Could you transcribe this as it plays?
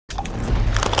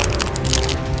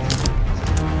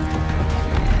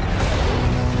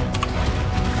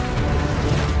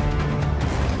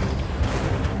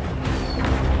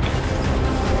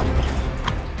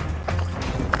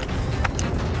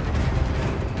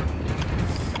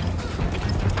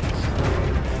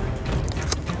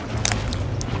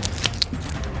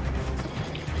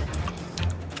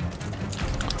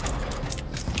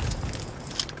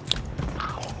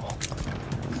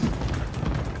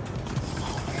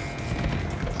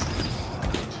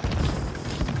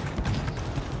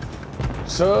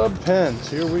Sub pens.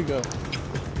 Here we go.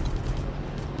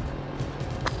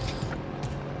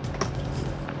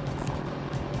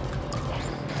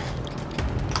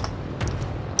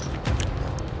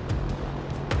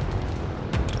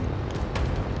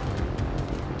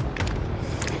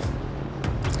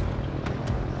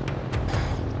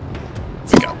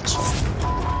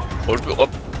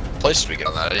 What place did we get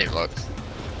on that? I didn't even look.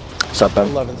 Sub pen.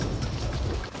 11th.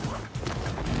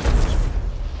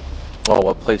 Oh,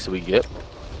 what place did we get?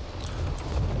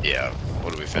 Yeah.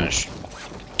 What did we finish?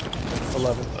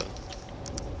 11th.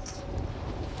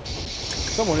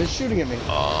 Someone is shooting at me.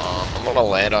 I'm gonna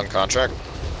land on contract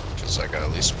because I got at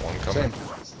least one coming. Same.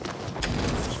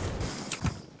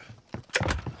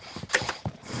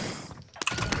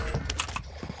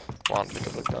 Come on, pick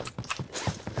up the gun.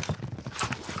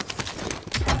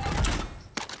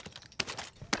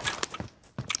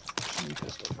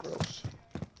 Gross.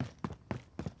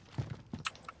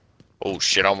 Oh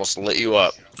shit! I almost lit you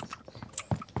up.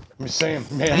 I'm saying,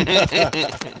 man.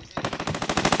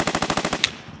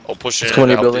 I'll push in Come on,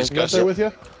 and your help building. these Got guys. there with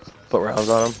you? Put rounds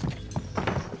on him.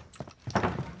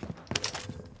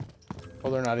 Oh,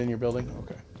 they're not in your building?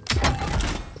 Okay.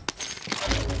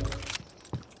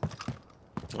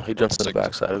 Oh, he jumps to the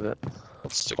back side of it.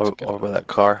 Let's stick Over, together. over that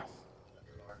car.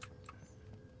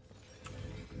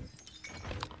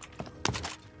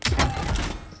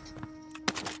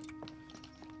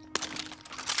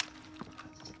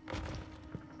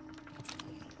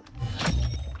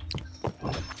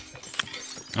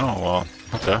 Oh, well,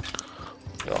 okay.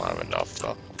 You don't have enough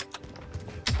though.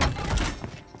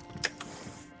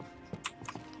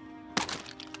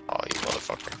 Oh, you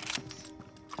motherfucker.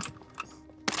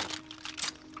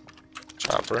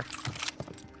 Chopper.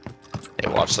 Hey,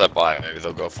 watch that buy. Maybe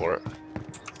they'll go for it.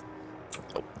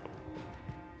 Oh.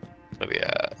 Where we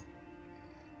at?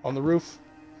 On the roof.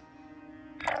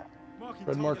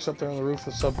 Red marks up there on the roof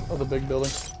of the big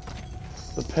building.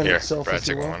 The pen Here, itself, Brad, if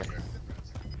you take will. money.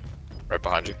 Right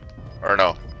behind you. Or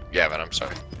no, Gavin, I'm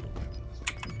sorry.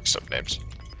 Sub names.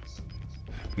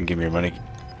 You can give me your money.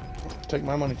 Take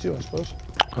my money too, I suppose.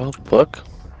 Oh, fuck.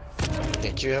 I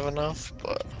think you have enough,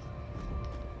 but...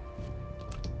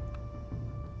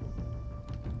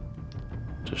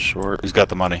 Just short. Who's got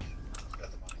the money?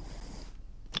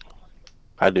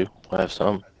 I do. I have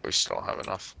some. We still don't have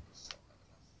enough.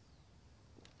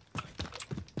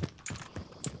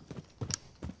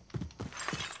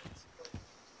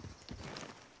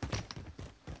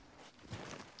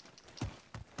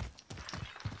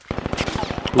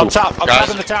 Up top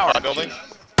Guys, in the tower. my building.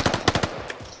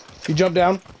 He jumped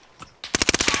down.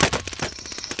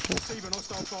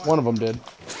 One of them did.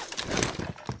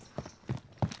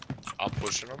 I'm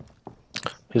pushing him.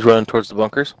 He's running towards the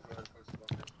bunkers.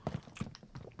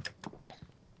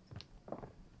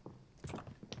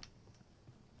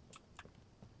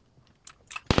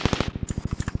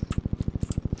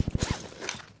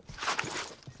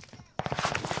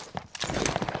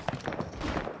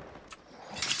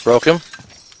 Broke him.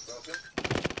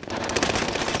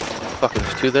 Fucking,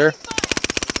 there's two there.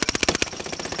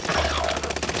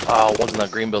 Oh, one's in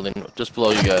that green building, just below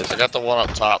you guys. I got the one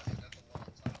up top.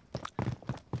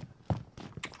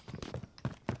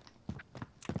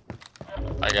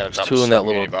 I got a There's two in that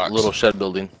little box. shed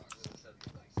building.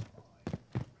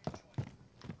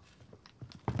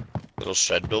 Little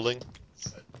shed building?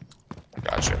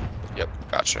 Gotcha. Yep,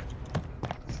 gotcha.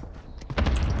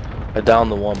 I downed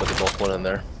the one, but they both went in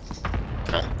there.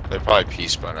 Huh, they're probably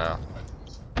pieced by now.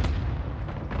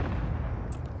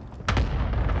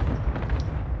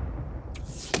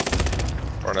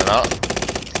 Running out.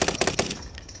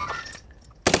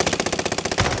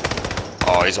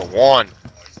 Oh, he's a one.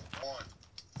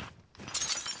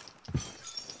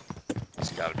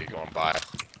 He's gotta be going by.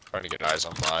 Trying to get eyes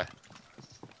on by.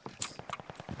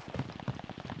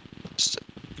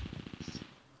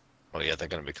 Oh yeah, they're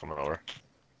gonna be coming over.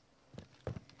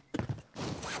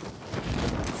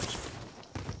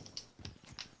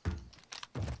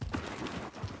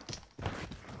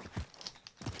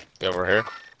 Get over here.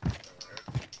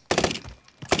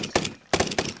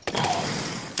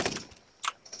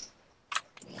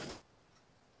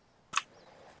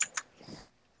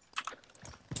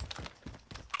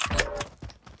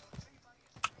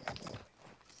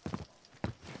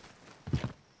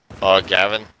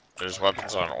 Gavin, there's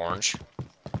weapons on orange.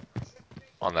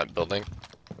 On that building.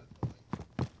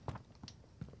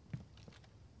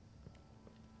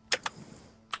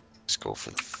 Let's go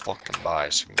for the fucking buy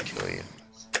so we can kill you.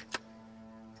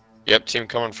 Yep, team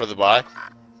coming for the buy.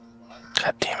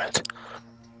 God damn it.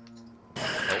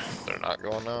 Nope, they're not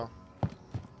going now.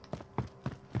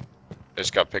 They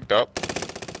just got picked up.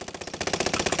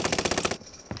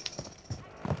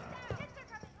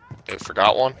 I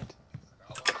forgot one.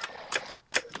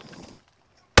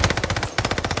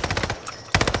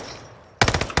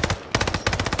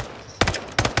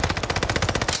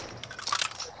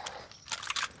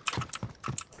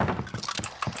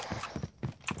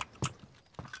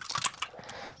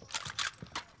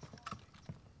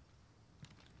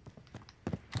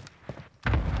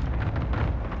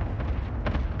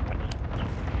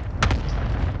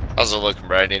 How's it looking,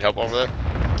 Brad? Need help over there?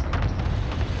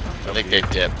 I think they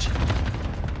dipped.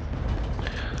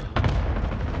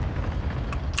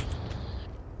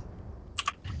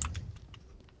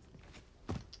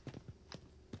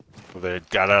 Well, they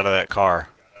got out of that car.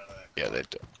 Yeah, they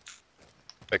did.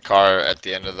 The car at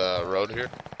the end of the road here?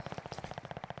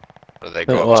 Or they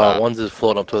go up top? One's just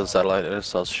floating up to the satellite. I just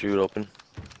saw shoot open.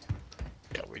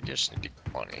 Yeah, we just need to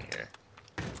get money here.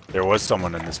 There was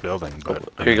someone in this building, but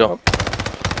Here you go.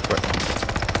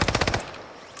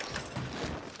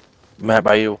 Matt,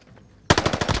 by you.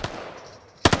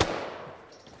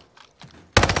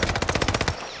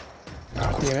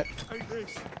 Ah, damn it.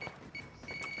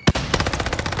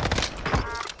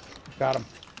 Got him.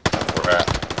 Where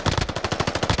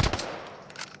at?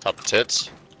 Up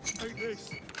tits?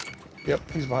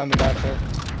 Yep, he's behind the back there.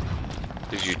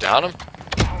 Did you down him?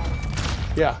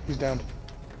 Yeah, he's down.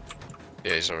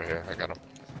 Yeah, he's over here. I got him.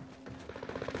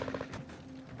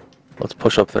 Let's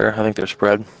push up there. I think they're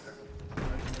spread.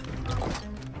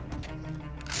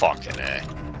 Fucking A.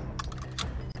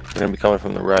 They're gonna be coming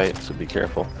from the right, so be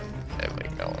careful. There we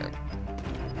go.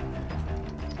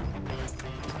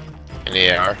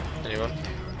 Any AR? Anyone?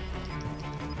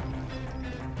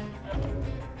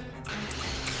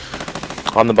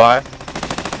 On the buy.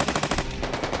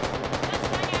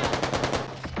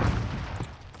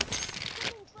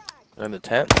 They're in the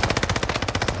tent.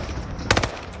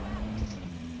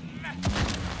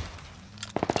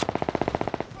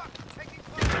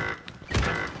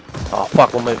 Oh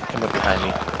fuck, one might come up behind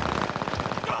me.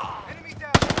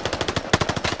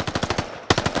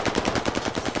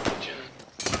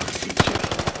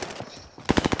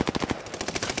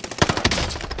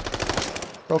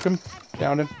 Broke him.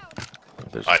 Downed him.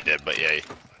 There's I did, but yeah.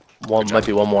 one, might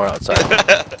be one more outside.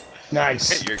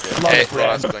 Nice. You're good. Love Hey, it,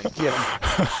 Brad. well, that's Get him.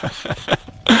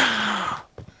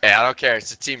 Hey, I don't care.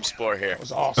 It's a team sport here. That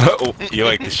was awesome. oh, you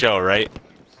like the show, right?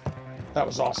 That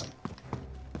was awesome.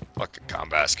 Fucking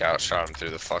combat scout shot him through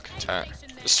the fucking tent.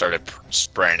 Just started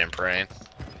spraying and praying.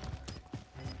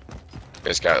 You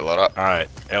guys got it load up. All right,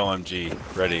 LMG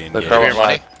ready and Look, yeah. Give me Carl, your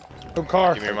money. Good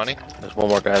car. Give me your money. There's one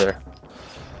more guy there.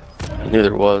 I knew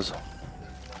there was.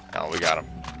 No, we got him.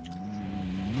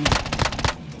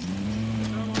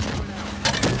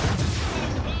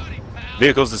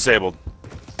 Vehicle's disabled.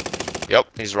 Yep,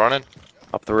 he's running.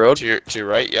 Up the road. To your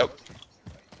right, yep.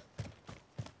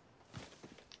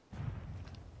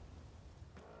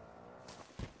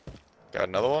 Got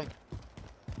another one?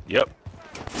 Yep.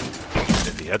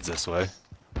 If he heads this way.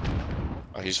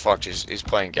 Oh, he's fucked. He's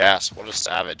playing gas. What a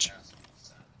savage.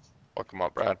 Fuck him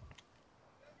up, Brad.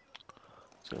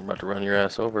 So I'm about to run your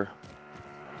ass over.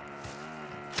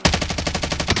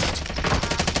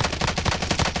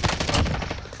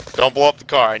 Don't blow up the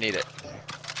car. I need it.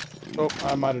 Oh,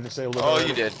 I might have disabled it. Oh, already.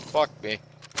 you did. Fuck me.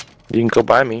 You can go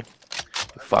by me. You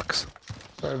fucks.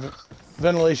 Sorry,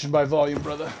 ventilation by volume,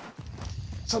 brother.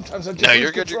 Sometimes I just No, lose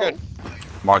you're good. You're control.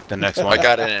 good. Mark the next I one.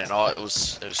 got it in, and all it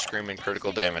was screaming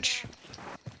critical damage.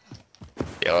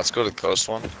 Yeah, let's go to the coast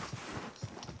one.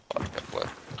 Fuck, I play.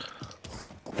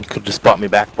 You could just spot me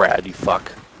back, Brad, you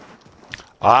fuck.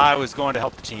 I was going to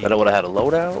help the team. Then I would have had a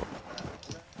loadout.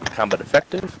 Combat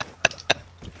effective.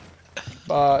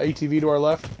 ATV to our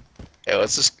left. Yeah,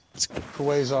 let's just. For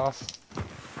ways off.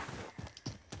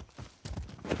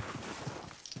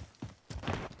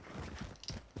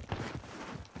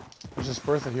 There's this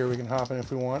Bertha here we can hop in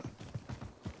if we want.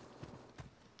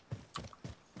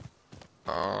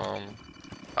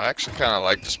 I actually kind of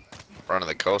like just running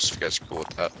the coast. If you guys are cool with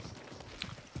that.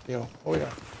 Yo, oh yeah.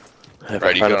 If Right,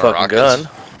 I you find a going fucking rockets?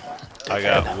 gun. I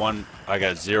got one. I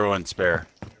got 0 in spare.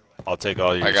 I'll take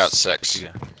all yours. I got 6.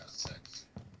 Yeah.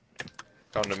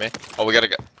 Come to me. Oh, we gotta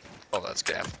go. Oh, that's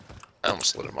Gav. I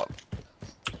almost lit him up.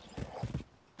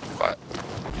 But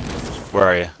Where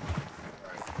are you?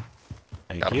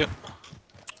 Thank Got you. him.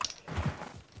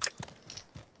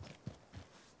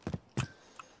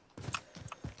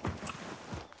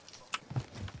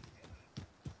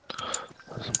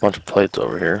 There's a bunch of plates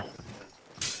over here.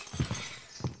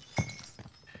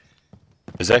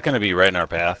 Is that going to be right in our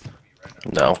path?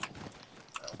 No.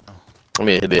 I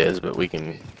mean, it is, but we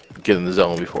can get in the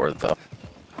zone before it, though.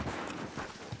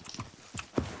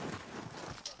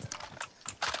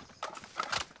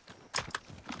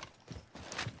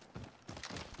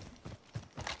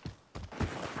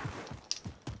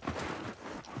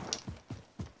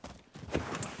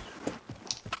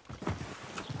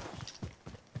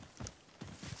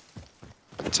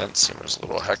 tent seems a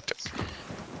little hectic.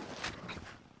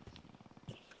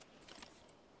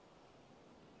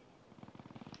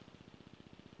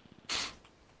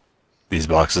 These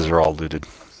boxes are all looted.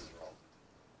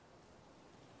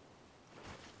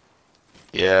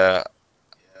 Yeah,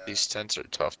 these tents are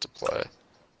tough to play.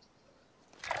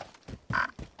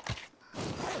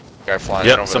 Guy flying in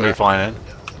Yep, over somebody there. flying in.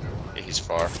 Yeah, he's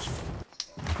far.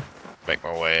 Make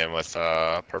my way in with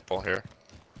purple here.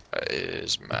 That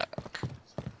is Mac.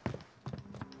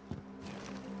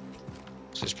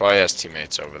 So he probably has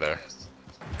teammates over there.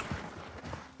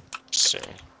 Soon.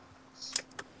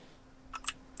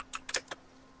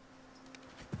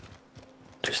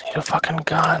 Just need a fucking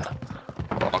gun.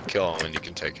 Well, I'll kill him and you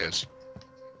can take his.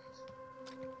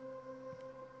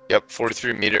 Yep,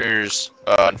 43 meters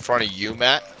in front of you,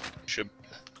 Matt. Should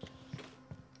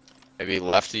maybe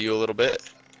left of you a little bit.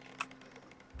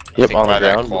 I Yep, think on the by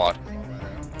that ground. quad.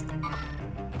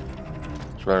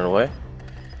 It's running away.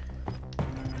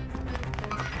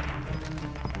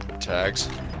 Tags.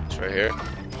 It's right here.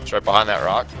 It's right behind that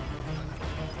rock.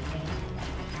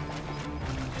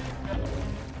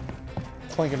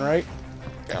 Flanking right.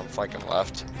 Yeah, I'm flanking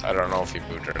left. I don't know if he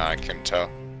moved or not. I couldn't tell.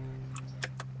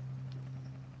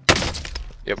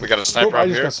 Yep, we got a sniper I up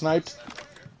just here. got sniped.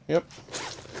 Yep.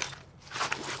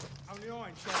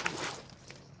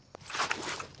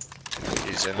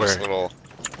 He's in Where? this little.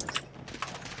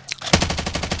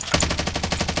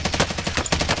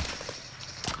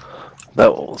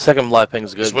 That second live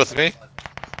ping's He's good. with me.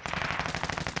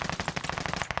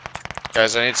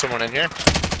 Guys, I need someone in here.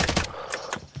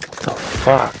 What the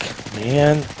fuck,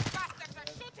 man?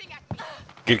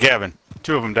 Get Gavin.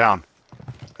 2 of them down.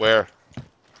 Where?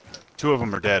 2 of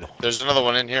them are dead. There's another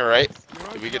one in here, right?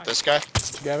 Did we get this guy?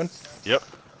 Gavin. Yep.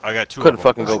 I got 2 Couldn't of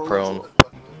them. fucking go prone.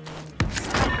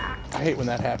 I hate when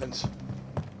that happens.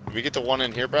 Did we get the one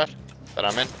in here, Brad? That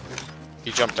I'm in?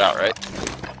 He jumped out, right?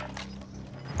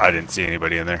 I didn't see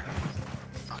anybody in there.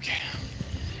 Okay.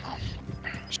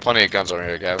 There's plenty of guns over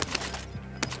here, Gavin.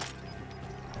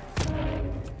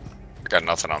 I got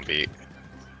nothing on beat.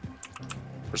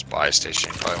 Where's buy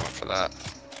station? Probably went for that.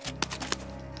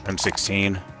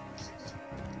 M16.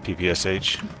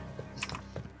 PPSH.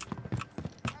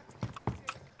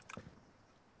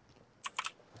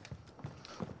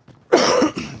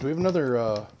 Do we have another?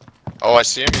 Oh, I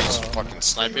see him. He's fucking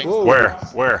sniping. Whoa. Where?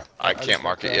 Where? I can't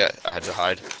mark it yet. I had to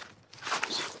hide.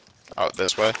 Out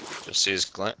this way. Just see his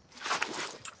glint.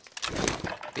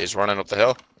 He's running up the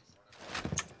hill.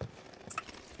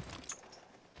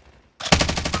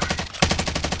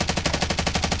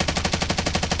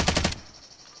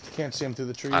 Can't see him through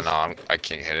the trees. I know. I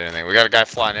can't hit anything. We got a guy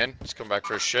flying in. He's coming back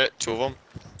for his shit. 2 of them.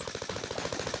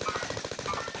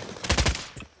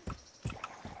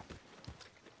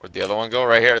 Where'd the other one go?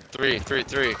 Right here. 3, 3,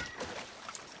 3.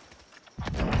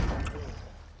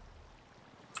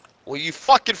 Well, you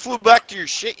fucking flew back to your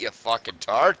shit, you fucking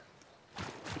tard.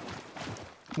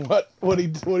 What? What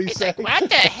he say? What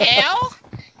the hell?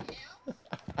 What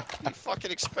do you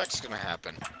fucking expect's gonna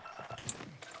happen?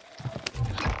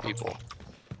 People.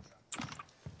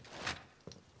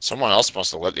 Someone else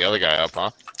must have let the other guy up, huh?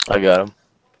 I got him.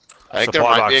 I think there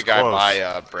Supply might be a box guy close.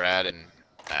 by Brad and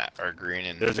Matt or Green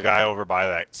and. There's a guy over by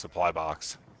that supply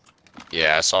box.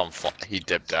 Yeah, I saw him. He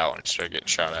dipped out and started getting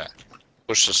shot at.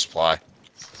 Push the supply.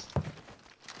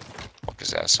 Fuck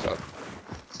his ass up.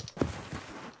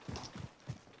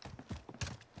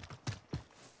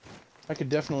 I could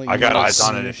definitely. I got use eyes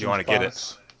on it if munitions you wanna get it.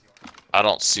 box. I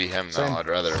don't see him though. Same. I'd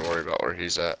rather worry about where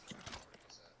he's at.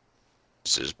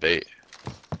 This is bait.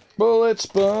 Bullet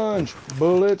sponge,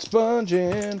 bullet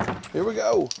sponging. Here we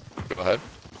go. Go ahead.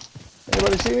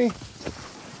 Anybody see me?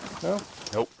 No.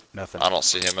 Nope. Nothing. I don't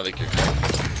see him. I think you're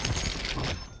good.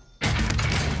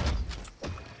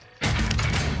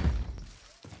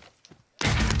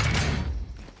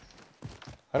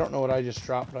 I don't know what I just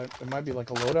dropped, but it might be like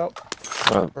a loadout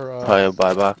or Probably a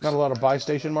buy box. not a lot of buy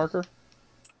station marker.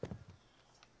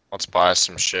 Let's buy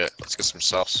some shit. Let's get some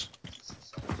selves.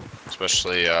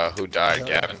 Especially who died,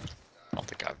 Yeah. Gavin. I don't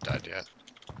think I've died yet.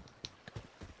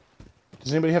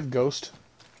 Does anybody have ghost?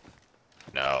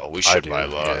 No, we should do, buy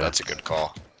low. yeah. That's a good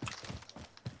call.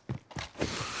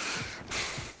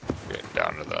 Getting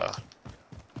down to the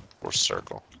fourth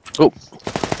circle. Oh,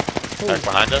 Back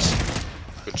behind us.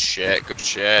 Good shit. Good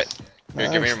shit. Here,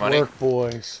 give me your Nice money. work,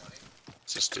 boys.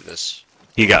 Let's just do this.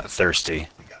 He got thirsty.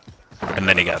 And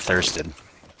then he got thirsted.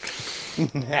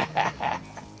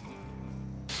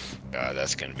 God,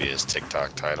 that's gonna be his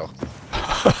TikTok title.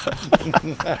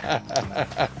 Fucking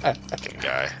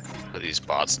guy. What are these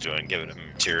bots doing? Giving him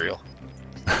material.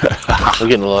 we're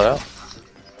getting a loadout.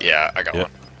 Yeah, I got Yep.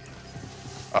 one.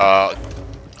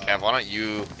 Gav, why don't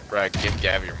you, Brad, give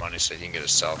Gav your money so he can get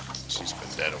his cell? He's been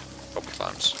dead a couple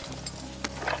times.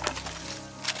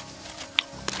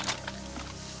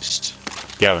 Just...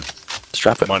 Gavin,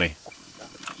 Strap it. money.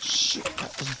 Shit,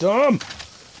 that was dumb.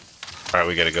 Alright,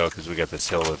 we gotta go because we got this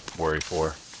hill to worry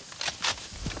for.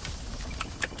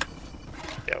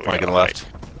 Yeah, we Flanking got left.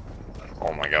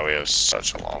 Oh my god, we have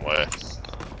such a long way.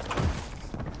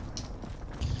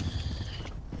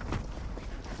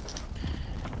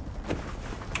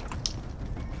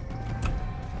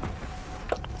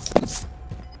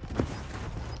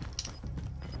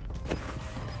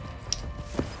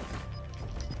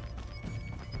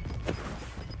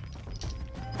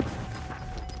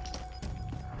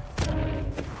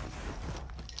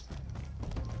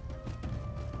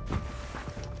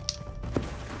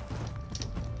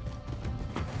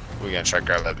 We gonna try to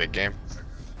grab that big game?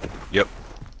 Yep.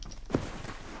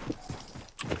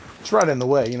 It's right in the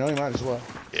way, you know, you might as well.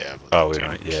 Yeah. Oh, we dude,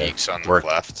 don't. Yeah. Peaks on the We're,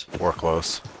 left. we're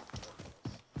close.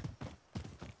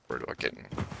 Where do I get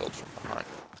killed from behind?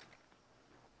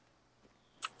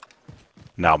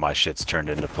 Now my shit's turned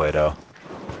into Play-Doh.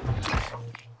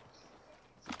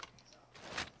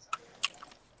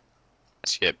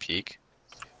 Is he at peak?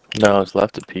 No, it's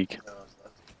left at peak.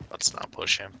 Let's not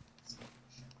push him.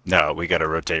 No, we gotta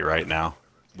rotate right now.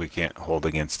 We can't hold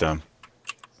against them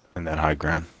in that high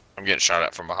ground. I'm getting shot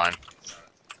at from behind.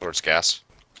 Towards gas.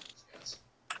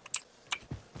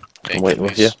 I'm waiting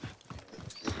with you.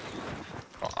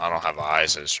 Well, I don't have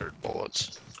eyes, I just heard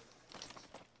bullets.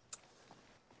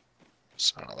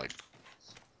 Sounded like...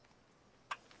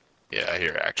 Yeah, I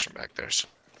hear action back there. So.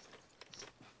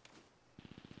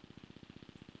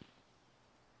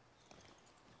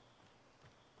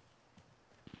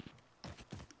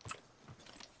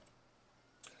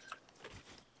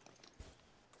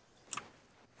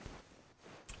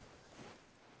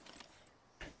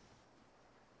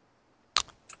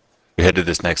 We head to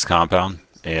this next compound,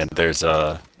 and there's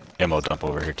a ammo dump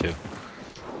over here too.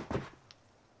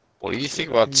 What do you think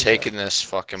about taking this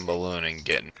fucking balloon and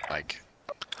getting, like,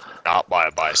 out by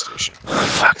a buy station?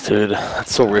 Fuck, dude.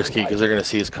 That's so risky because they're going to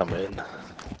see us come in.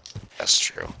 That's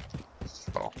true.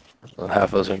 Oh. Well,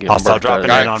 half of us are going to get I'll start murked out of dropping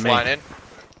there. in on me. flying in.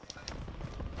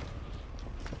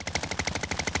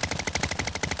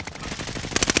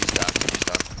 He's down. He's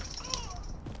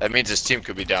down. That means his team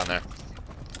could be down there.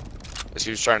 As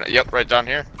he was trying to. Yep, right down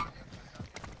here.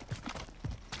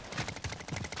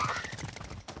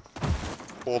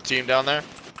 Full team down there.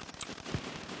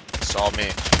 Saw me.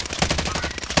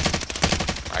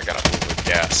 I gotta move with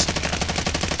gas.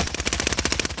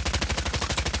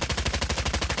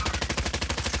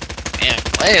 Man,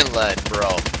 playing lead, bro.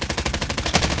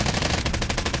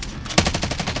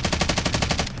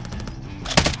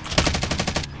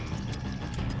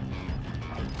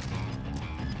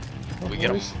 We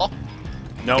get him. Oh,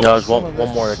 No, No, there's Some one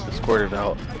of more it's- that squirted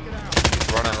out.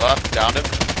 he's running left. Downed him.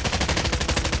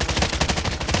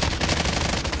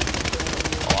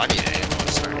 Oh, I need ammo.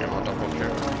 It's not ammo. Don't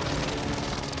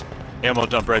care. ammo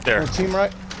dump right there. Our team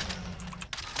right?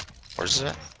 Where's it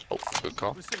at? Oh, good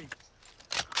call.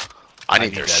 I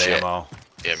need their that shit. ammo.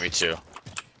 Yeah, me too.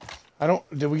 I don't.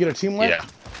 Did we get a team left? Yeah.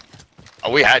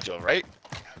 Oh, we had to, right?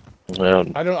 Well,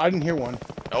 I didn't hear one.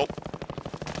 Nope.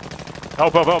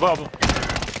 Help, help, help, help.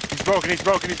 He's broken, he's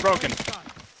broken, he's broken.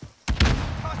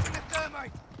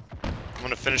 I'm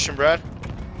gonna finish him, Brad.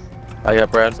 I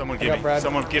got Brad. Someone I get got me. Brad.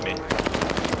 Someone get me.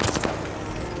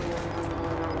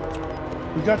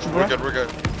 We got you, bro. We're good, we're good.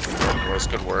 Boys,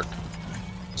 good work.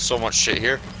 So much shit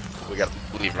here. We gotta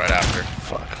leave right after.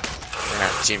 Fuck. We're gonna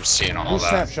have team seeing all Whose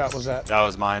that. snapshot was that? That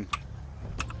was mine.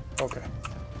 Okay.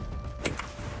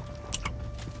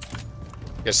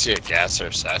 You guys see a gas or a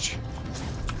satch?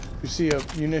 If you see a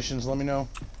munitions, let me know.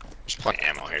 There's plenty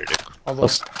of ammo here, dude. Although,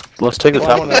 Let's take the well,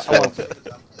 top of this I hill. want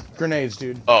the grenades,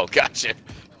 dude. Oh, gotcha.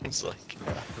 It's like...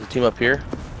 The team up here.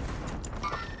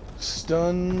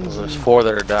 Stuns. There's and- 4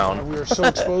 that are down. We are so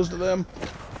exposed to them.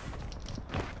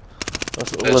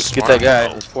 Let's get that guy.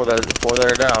 There's 4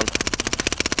 that are down.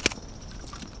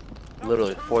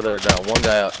 Literally 4 that are down. One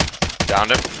guy up.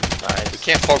 Downed him. We Nice.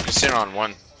 can't focus in on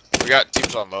one. We got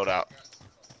teams on loadout.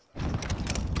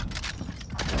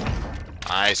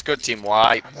 Nice, good team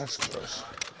white. That's gross.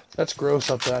 That's gross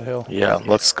up that hill. Yeah,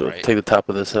 let's go Right. take the top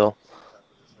of this hill.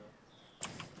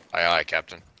 Aye, aye,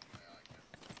 Captain.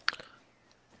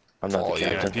 I'm not Oh, the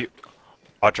yeah. captain.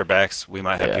 Watch our backs. We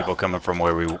might have Yeah. people coming from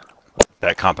where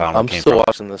that compound I'm came still from.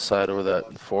 watching this side over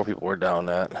that 4 people were down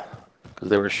at. Because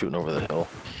they were shooting over the hill.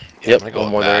 Yeah, Yep, I'm gonna go one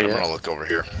with more that. there, I'm yeah. gonna look over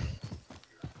here.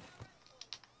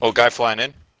 Oh, guy flying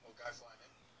in.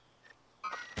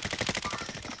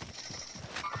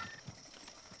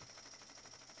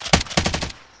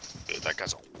 that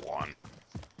guy's a 1.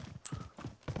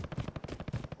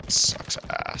 Sucks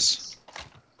ass.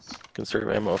 Conserve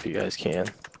ammo if you guys can.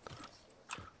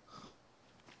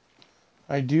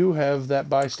 I do have that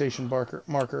buy station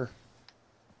marker.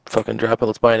 Fucking drop it.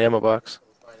 Let's buy an ammo box.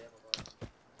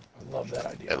 I love that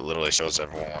idea. It literally shows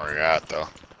everyone where you're at, though.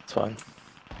 It's fine.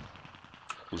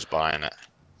 Who's buying it?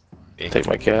 Me? Take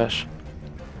my cash.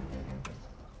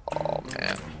 Oh,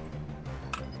 man.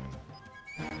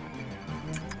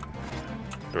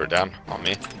 You were down on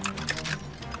me.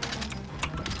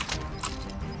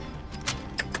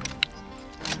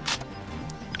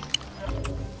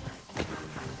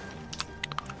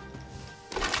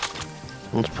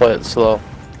 Let's play it slow.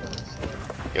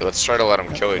 Yeah, let's try to let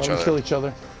them kill each other. Kill each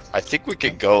other. I think we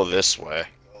could go this way.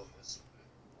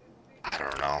 I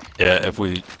don't know. Yeah, if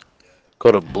we...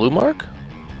 Go to blue mark?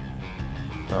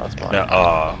 No, that's mine.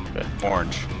 No,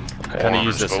 orange. Okay. Kinda Orange,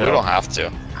 use this but we hill. don't have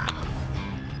to.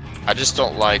 I just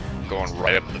don't like going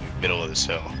right up the middle of this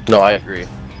hill. No, I agree.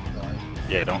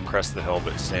 Yeah, don't crest the hill,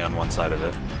 but stay on one side of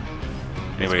it.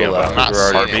 Anybody go have left. I'm not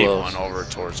We're already seeing close. anyone over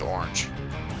towards orange.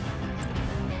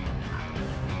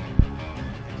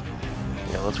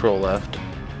 Yeah, let's roll left.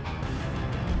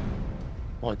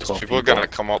 Only 12 People are gonna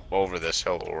come up over this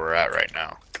hill where we're at right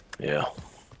now. Yeah.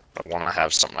 I want to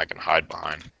have something I can hide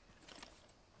behind.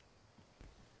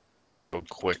 Go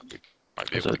quick, we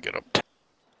might be Is able to it- get up.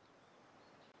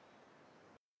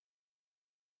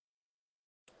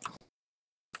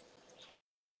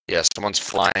 Yeah, someone's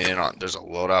flying in on. There's a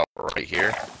loadout right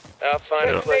here.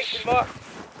 Final station mark.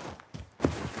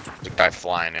 There's a guy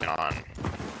flying in on.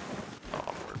 Oh,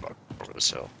 I'm worried about over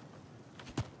this hill.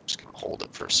 Just gonna hold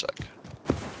it for a sec.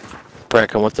 Brad,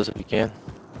 come with us if you can.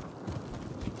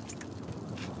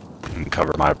 And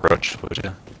cover my approach, would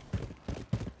you?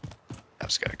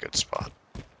 That's got a good spot.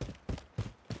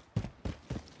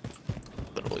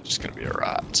 Literally just gonna be a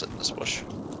rat sitting in this bush.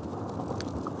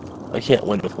 I can't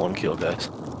win with 1 kill, guys.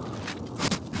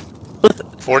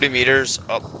 40 meters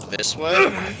up this way.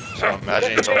 So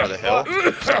imagine he's over the hill.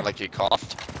 Sound like he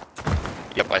coughed.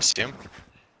 Yep, I see him.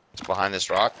 It's behind this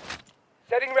rock.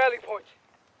 Setting rally point.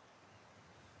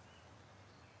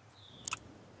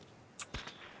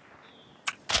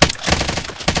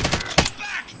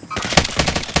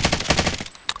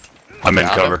 I'm in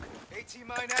Got cover.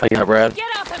 I got Brad.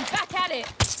 Get up and back at it!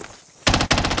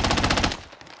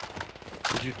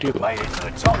 What did you do? Made it to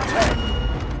the top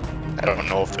 10. I don't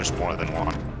know if there's more than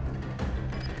one.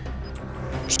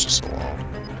 It's just alone.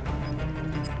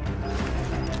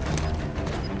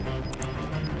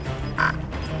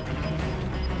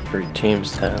 Three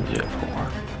teams, 10, yeah,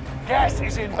 4. Gas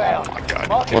is Oh inbound. my god.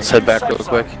 Marking Let's head new back safe real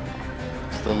zone. quick.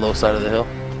 It's the low side of the hill.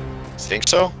 Think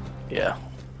so? Yeah.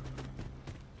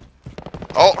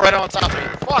 Oh, right on top of me.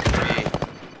 Fuck me.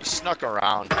 He snuck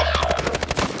around.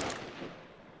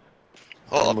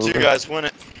 Oh, up to you guys win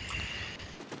it.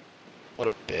 What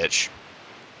a bitch.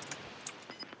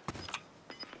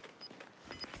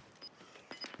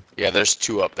 Yeah, there's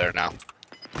 2 up there now.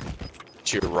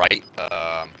 To your right,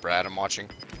 Brad, I'm watching.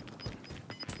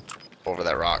 Over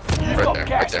that rock. Right there,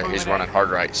 right there. He's running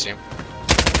hard right, see him?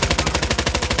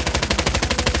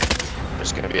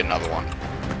 There's gonna be another one.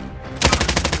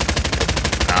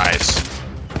 Nice.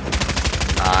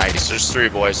 Nice. There's 3,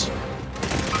 boys.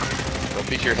 Don't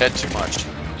beat your head too much.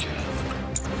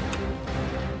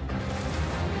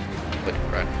 Look,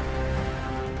 Brad.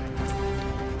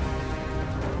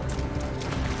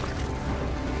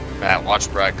 Matt,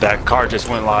 watch Brad. That car just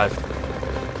went live.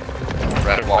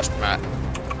 Brad, watch Matt.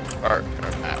 Or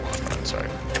Matt, watch Brad, sorry.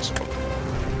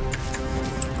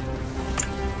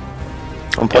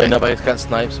 I'm playing up, I've got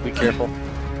snipes, be careful.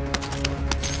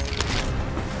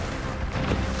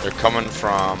 They're coming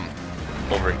from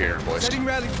over here, boys. Setting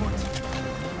rally point.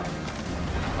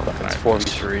 It's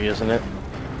 4v3, isn't it?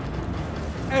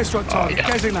 Airstrike target yeah.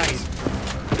 designated.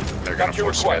 They're gonna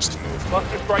force you guys to move.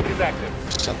 Cluster strike is active.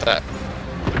 Sent that.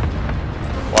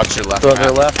 Watch your left, Go to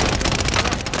their Matt. left.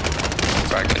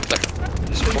 Brad, get there.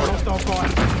 Hostile fire.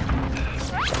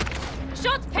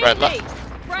 Shots pinned Right, me! left.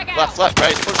 Frag out! Left, right,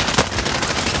 he's pushing.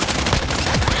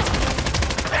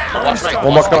 Watch right.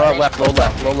 One more coming out left, low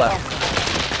left, low left.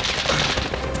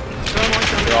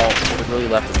 Thermite They're all really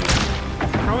left of me.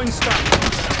 throwing stun.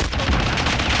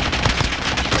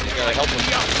 You gotta help him.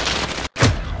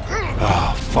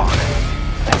 Oh, fuck.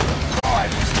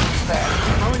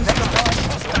 Throwing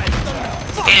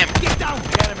stun. Damn. Get down.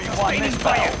 The enemy won this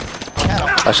battle.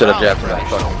 I should have jabbed that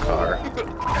fucking car.